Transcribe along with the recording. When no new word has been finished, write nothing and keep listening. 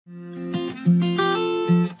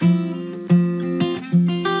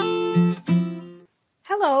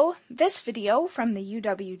This video from the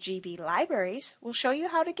UWGB Libraries will show you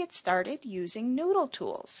how to get started using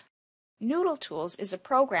NoodleTools. NoodleTools is a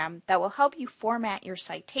program that will help you format your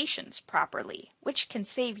citations properly, which can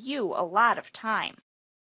save you a lot of time.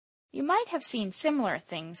 You might have seen similar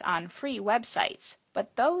things on free websites,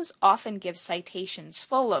 but those often give citations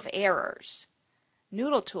full of errors.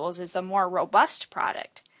 NoodleTools is a more robust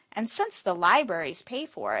product, and since the libraries pay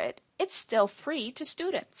for it, it's still free to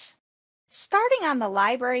students. Starting on the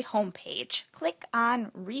library homepage, click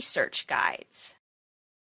on Research Guides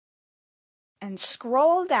and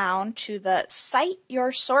scroll down to the Cite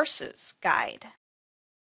Your Sources guide.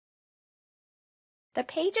 The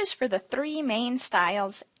pages for the three main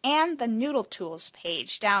styles and the NoodleTools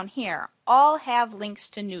page down here all have links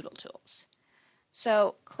to NoodleTools.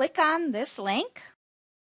 So click on this link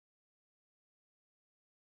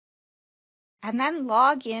and then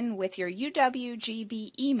log in with your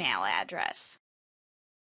UWGB email address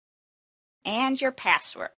and your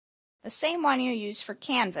password, the same one you use for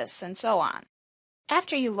Canvas and so on.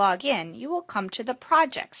 After you log in, you will come to the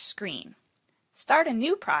Projects screen. Start a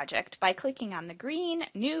new project by clicking on the green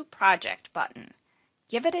New Project button.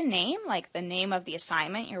 Give it a name like the name of the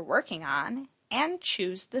assignment you're working on, and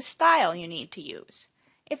choose the style you need to use.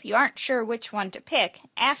 If you aren't sure which one to pick,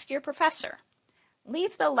 ask your professor.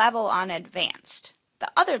 Leave the level on Advanced.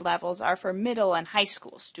 The other levels are for middle and high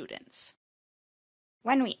school students.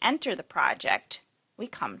 When we enter the project, we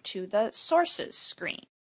come to the Sources screen.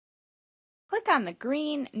 Click on the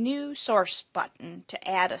green New Source button to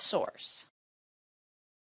add a source.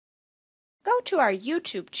 Go to our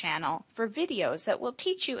YouTube channel for videos that will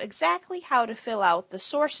teach you exactly how to fill out the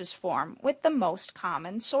sources form with the most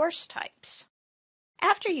common source types.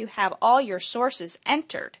 After you have all your sources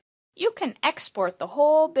entered, you can export the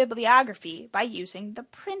whole bibliography by using the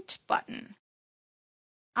Print button.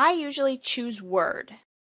 I usually choose Word.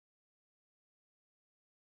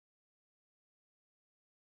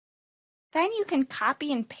 Then you can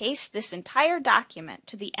copy and paste this entire document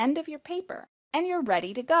to the end of your paper, and you're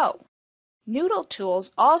ready to go.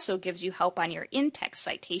 NoodleTools also gives you help on your in-text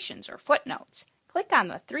citations or footnotes. Click on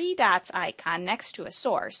the three dots icon next to a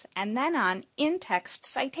source, and then on In-Text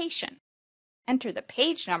Citation. Enter the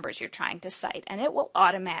page numbers you're trying to cite, and it will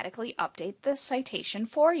automatically update the citation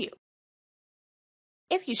for you.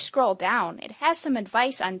 If you scroll down, it has some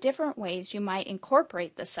advice on different ways you might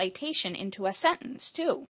incorporate the citation into a sentence,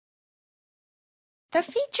 too. The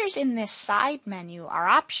features in this side menu are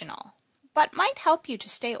optional, but might help you to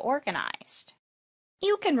stay organized.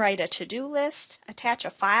 You can write a to-do list, attach a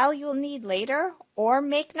file you'll need later, or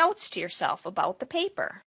make notes to yourself about the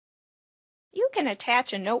paper. You can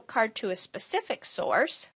attach a note card to a specific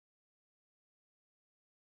source,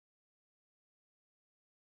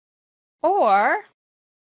 or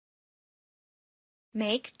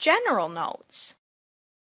make general notes.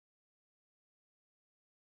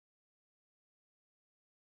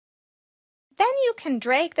 Then you can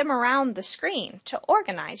drag them around the screen to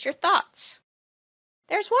organize your thoughts.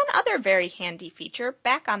 There's one other very handy feature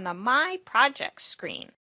back on the My Projects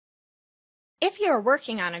screen. If you're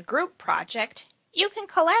working on a group project, you can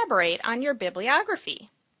collaborate on your bibliography.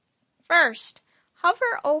 First,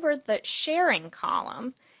 hover over the Sharing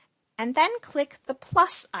column and then click the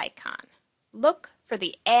plus icon. Look for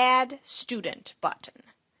the Add Student button.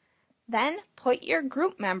 Then put your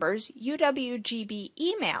group member's UWGB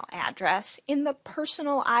email address in the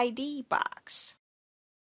Personal ID box.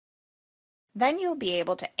 Then you'll be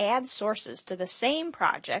able to add sources to the same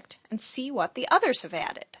project and see what the others have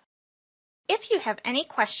added. If you have any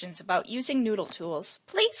questions about using NoodleTools,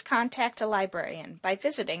 please contact a librarian by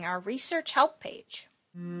visiting our Research Help page.